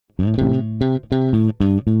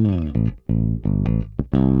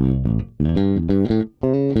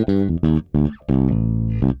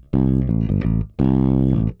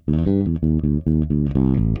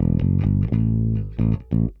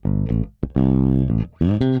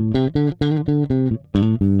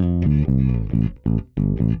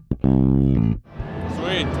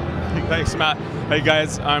Thanks, Matt. Hey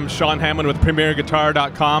guys, I'm Sean Hammond with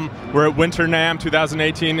PremierGuitar.com. We're at Winter NAMM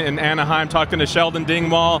 2018 in Anaheim talking to Sheldon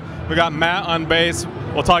Dingwall. We got Matt on bass.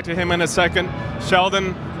 We'll talk to him in a second.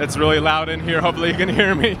 Sheldon, it's really loud in here. Hopefully you can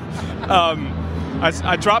hear me.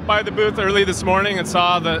 I dropped by the booth early this morning and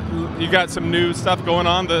saw that you got some new stuff going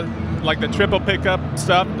on. Like the triple pickup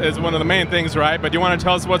stuff is one of the main things, right? But do you want to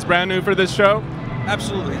tell us what's brand new for this show?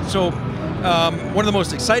 Absolutely. So one of the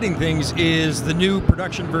most exciting things is the new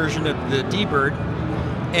production version of the D-Bird,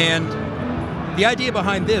 and the idea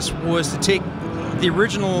behind this was to take the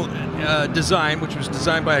original design, which was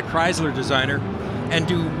designed by a Chrysler designer, and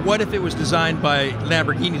do what if it was designed by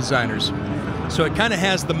Lamborghini designers. So it kind of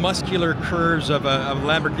has the muscular curves of a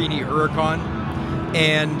Lamborghini Huracan,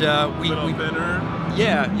 and we thinner.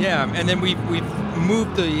 Yeah, and then we've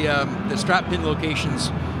moved the strap pin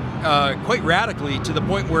locations quite radically to the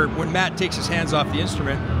point where when Matt takes his hands off the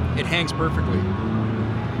instrument, it hangs perfectly.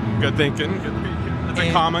 Good thinking. It's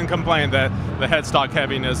a common complaint, that the headstock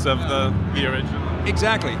heaviness of the original.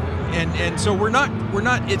 Exactly, and so we're not.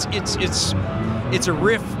 It's a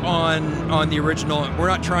riff on the original. We're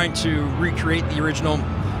not trying to recreate the original.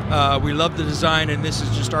 We love the design, and this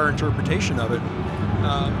is just our interpretation of it.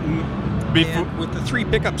 And with the 3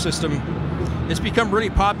 pickup system, it's become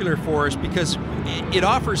really popular for us because it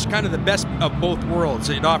offers kind of the best of both worlds.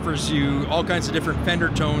 It offers you all kinds of different Fender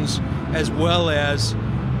tones, as well as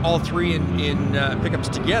all 3 in pickups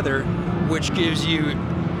together, which gives you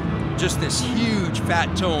just this huge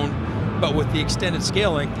fat tone. But with the extended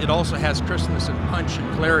scaling, it also has crispness and punch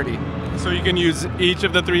and clarity. So you can use each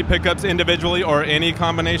of the 3 pickups individually or any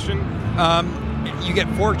combination? You get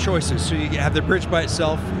 4 choices. So you have the bridge by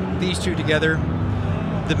itself, these 2 together,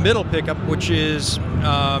 the middle pickup, which is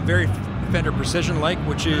very Fender Precision-like,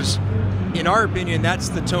 which is, in our opinion, that's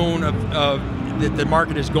the tone of that the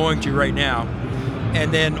market is going to right now,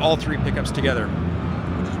 and then all 3 pickups together.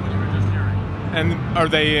 Which is what you were just hearing. And are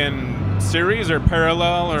they in series or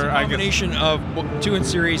parallel, or it's a combination of 2 in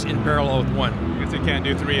series in parallel with 1? I guess you can't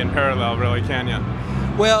do 3 in parallel, really, can you?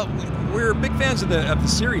 Well, we're big fans of the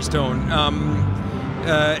series tone.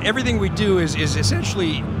 Everything we do is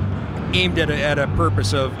essentially aimed at a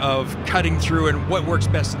purpose of cutting through and what works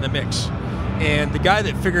best in the mix. And the guy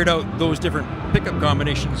that figured out those different pickup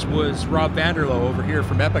combinations was Rob Vanderloo over here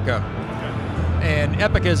from Epica. And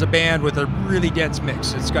Epica is a band with a really dense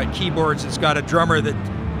mix. It's got keyboards, it's got a drummer that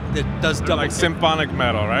does double. Like symphonic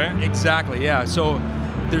metal, right? Exactly, yeah. So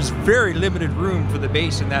there's very limited room for the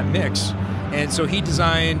bass in that mix. And so he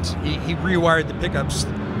rewired the pickups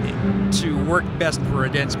to work best for a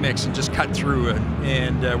dense mix and just cut through it,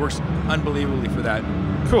 and works unbelievably for that.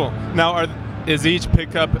 Cool. Now, is each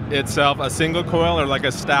pickup itself a single coil or like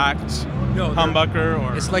a stacked humbucker?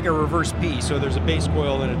 Or it's like a reverse P, so there's a bass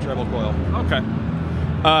coil and a treble coil. Okay.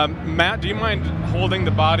 Matt, do you mind holding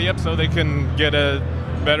the body up so they can get a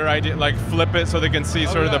better idea, like flip it so they can see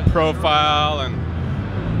sort of the profile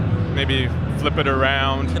and maybe flip it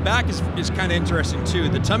around? The back is kind of interesting too.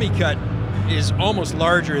 The tummy cut is almost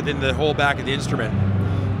larger than the whole back of the instrument,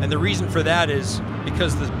 and the reason for that is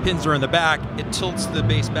because the pins are in the back, it tilts the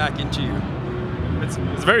bass back into you. It's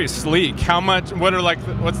very sleek. What's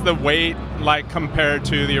the weight like compared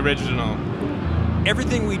to the original?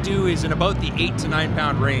 Everything we do is in about the 8 to 9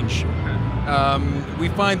 pound range. We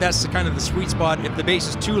find that's kind of the sweet spot. If the bass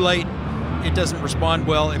is too light, it doesn't respond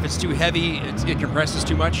well. If it's too heavy, it compresses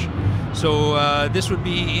too much. So this would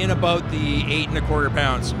be in about the 8 1/4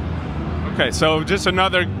 pounds. Okay, so just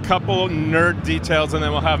another couple nerd details, and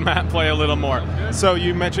then we'll have Matt play a little more. So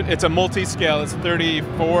you mentioned it's a multi-scale. It's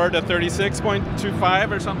 34 to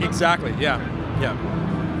 36.25 or something? Exactly, yeah.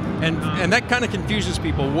 And that kind of confuses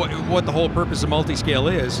people what the whole purpose of multi-scale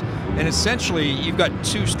is. And essentially, you've got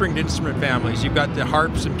 2 stringed instrument families. You've got the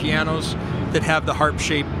harps and pianos that have the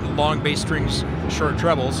harp-shaped long bass strings, short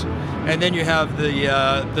trebles. And then you have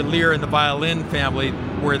the lyre and the violin family,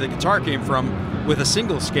 where the guitar came from, with a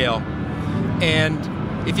single scale. And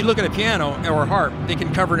if you look at a piano or a harp, they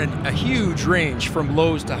can cover a huge range from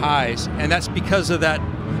lows to highs, and that's because of that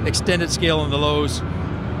extended scale in the lows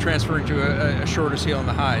transferring to a shorter scale in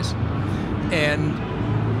the highs. And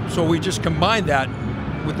so we just combine that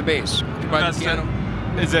with the bass. Combine the piano.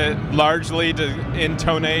 Is it largely to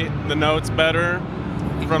intonate the notes better?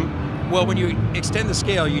 Well, when you extend the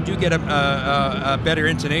scale, you do get a better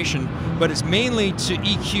intonation, but it's mainly to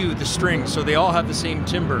EQ the strings, so they all have the same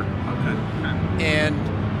timbre. Okay. And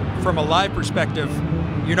from a live perspective,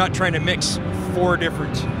 you're not trying to mix 4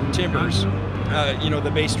 different timbres. You know,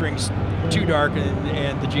 the bass strings too dark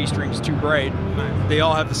and the G strings too bright. Nice. They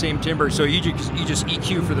all have the same timbre, so you just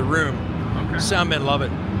EQ for the room. Okay. Soundmen love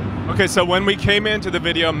it. Okay, so when we came into the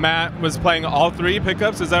video, Matt was playing all 3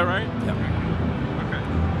 pickups, is that right? Yeah.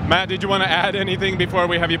 Okay. Matt, did you want to add anything before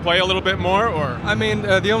we have you play a little bit more, or? I mean,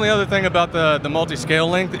 the only other thing about the multi-scale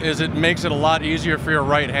length is it makes it a lot easier for your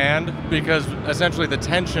right hand, because essentially the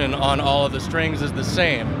tension on all of the strings is the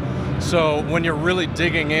same. So when you're really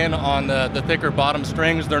digging in on the thicker bottom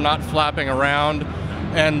strings, they're not flapping around,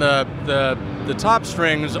 and the top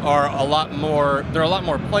strings are a lot more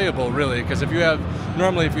playable, really, because if you have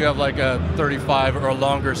like a 35 or a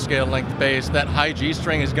longer scale length bass, that high G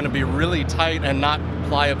string is going to be really tight and not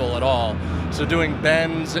pliable at all. So doing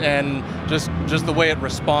bends and just the way it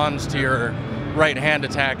responds to your right hand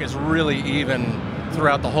attack is really even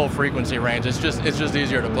throughout the whole frequency range. It's just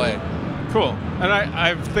easier to play. Cool. And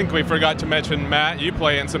I think we forgot to mention, Matt, you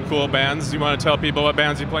play in some cool bands. You want to tell people what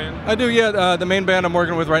bands you play in? I do, yeah. The main band I'm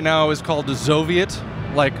working with right now is called the Zoviet,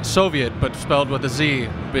 like Soviet, but spelled with a Z,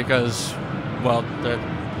 because, well, they're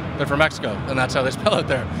from Mexico, and that's how they spell it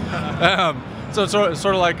there. So it's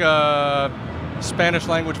sort of like a Spanish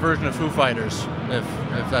language version of Foo Fighters, if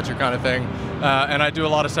that's your kind of thing. And I do a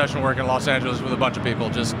lot of session work in Los Angeles with a bunch of people.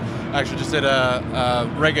 Actually just did a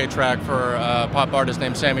reggae track for a pop artist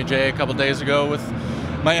named Sammy J a couple days ago with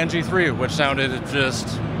my NG3, which sounded just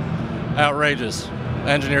outrageous.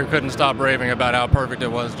 Engineer couldn't stop raving about how perfect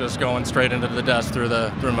it was, just going straight into the desk through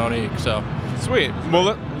Monique. So sweet.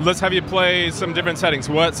 Well, let's have you play some different settings.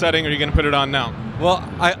 What setting are you going to put it on now? Well,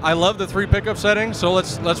 I love the 3 pickup setting, so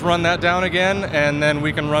let's run that down again, and then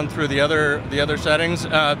we can run through the other settings.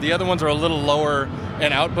 The other ones are a little lower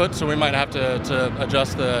in output, so we might have to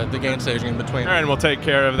adjust the gain staging in between. Aaron will take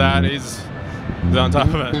care of that. He's on top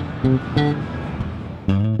of it.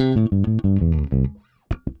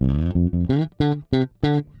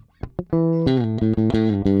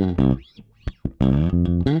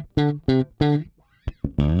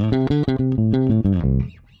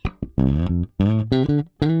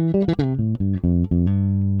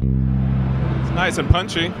 It's nice and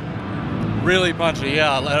punchy. Really punchy,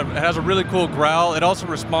 yeah. It has a really cool growl. It also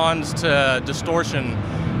responds to distortion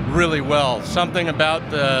really well. Something about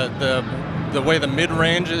the way the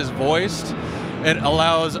mid-range is voiced, it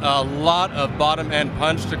allows a lot of bottom end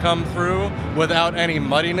punch to come through without any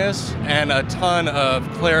muddiness, and a ton of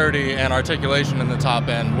clarity and articulation in the top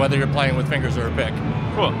end, whether you're playing with fingers or a pick.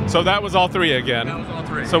 Cool. So that was all 3 again. That was all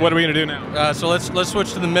 3. So what are we going to do now? So let's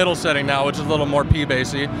switch to the middle setting now, which is a little more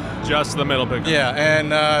P-bassy. Just the middle pickup. Yeah,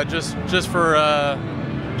 and just for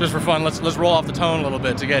fun, let's roll off the tone a little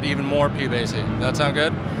bit to get even more P-bassy. That sound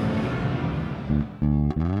good?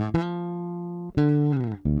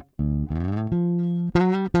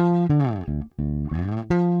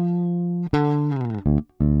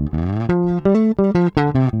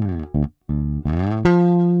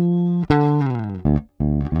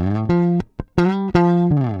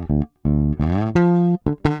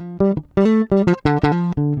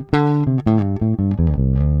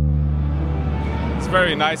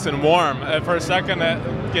 Very nice and warm. For a second,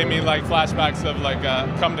 it gave me like flashbacks of like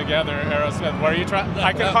Come Together, Aerosmith. Where are you trying?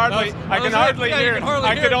 I can hardly hear.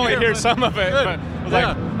 I could only hear some of it. But I was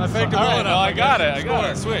like, I faked it all well right, enough. well, I got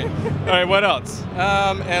it. Sweet. All right, what else?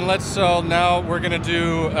 And so now we're gonna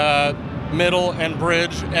do middle and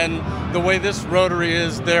bridge, and the way this rotary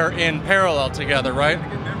is, they're in parallel together, right?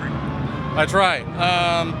 I try.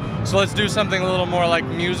 So let's do something a little more like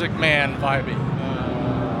Music Man vibey.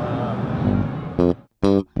 A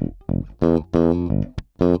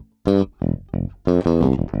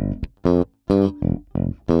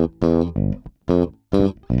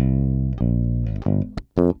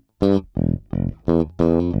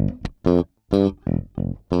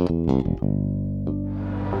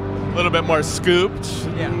little bit more scooped,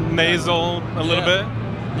 nasal, a little bit.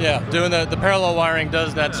 Yeah, doing the parallel wiring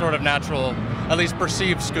does that sort of natural, at least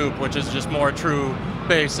perceived scoop, which is just more true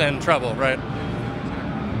bass and treble, right?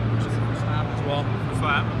 Slap as well.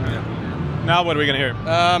 Slap. Yeah. Now what are we gonna hear?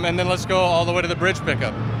 And then let's go all the way to the bridge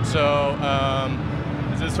pickup. So,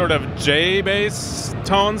 is it sort of J bass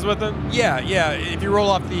tones with it? Yeah. If you roll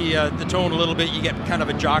off the tone a little bit, you get kind of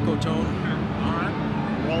a Jocko tone. all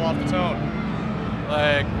right, roll off the tone.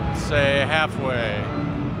 Like, say, halfway.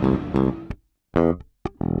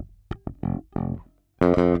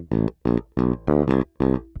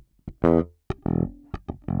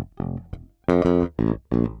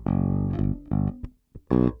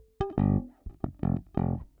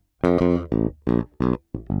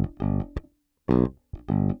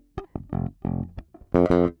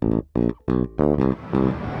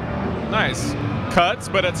 Nice. Cuts,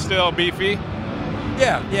 but it's still beefy.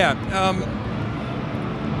 Yeah, yeah.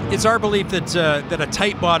 It's our belief that that a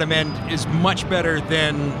tight bottom end is much better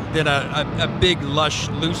than a big, lush,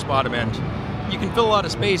 loose bottom end. You can fill a lot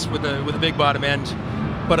of space with a big bottom end,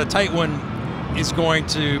 but a tight one is going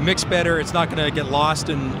to mix better. It's not going to get lost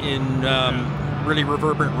in really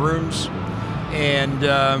reverberant rooms, and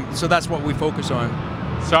so that's what we focus on.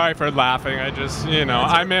 Sorry for laughing. I just,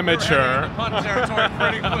 I'm immature. We're heading into pun territory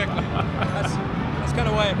pretty quickly. That's kind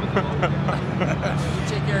of why I put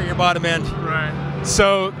the take care of your bottom end. Right.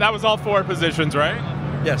 So that was all 4 positions, right?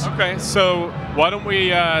 Yes. Okay. So why don't we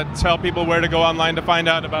tell people where to go online to find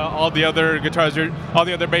out about all the other guitars, all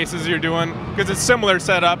the other basses you're doing? Because it's similar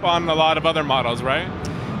setup on a lot of other models, right?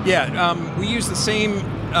 Yeah. We use the same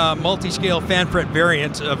multi-scale fan fret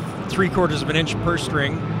variant of 3/4 of an inch per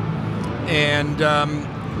string, and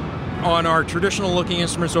on our traditional looking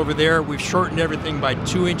instruments over there, we've shortened everything by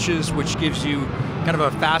 2 inches, which gives you kind of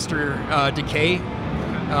a faster decay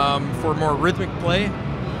for more rhythmic play.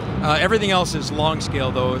 Everything else is long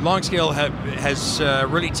scale, though. Long scale has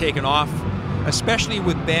really taken off, especially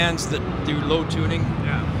with bands that do low tuning.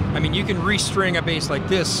 Yeah. I mean, you can restring a bass like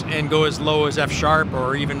this and go as low as F sharp,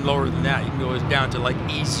 or even lower than that. You can go down to like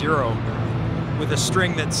E0 with a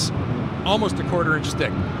string that's almost a 1/4 inch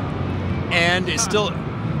thick, and it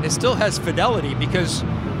still has fidelity, because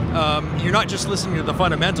you're not just listening to the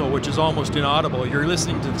fundamental, which is almost inaudible. You're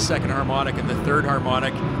listening to the second harmonic and the third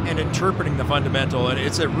harmonic and interpreting the fundamental, and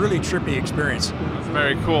it's a really trippy experience. That's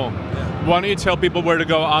very cool. Yeah. Why don't you tell people where to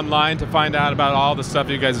go online to find out about all the stuff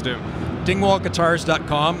you guys do?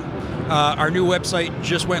 Dingwallguitars.com. Our new website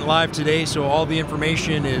just went live today, so all the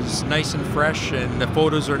information is nice and fresh, and the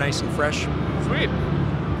photos are nice and fresh. Sweet.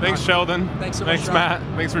 Thanks, Sheldon. Thanks so much, Thanks, Sean. Matt.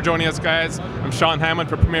 Thanks for joining us, guys. I'm Sean Hammond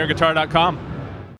for PremierGuitar.com.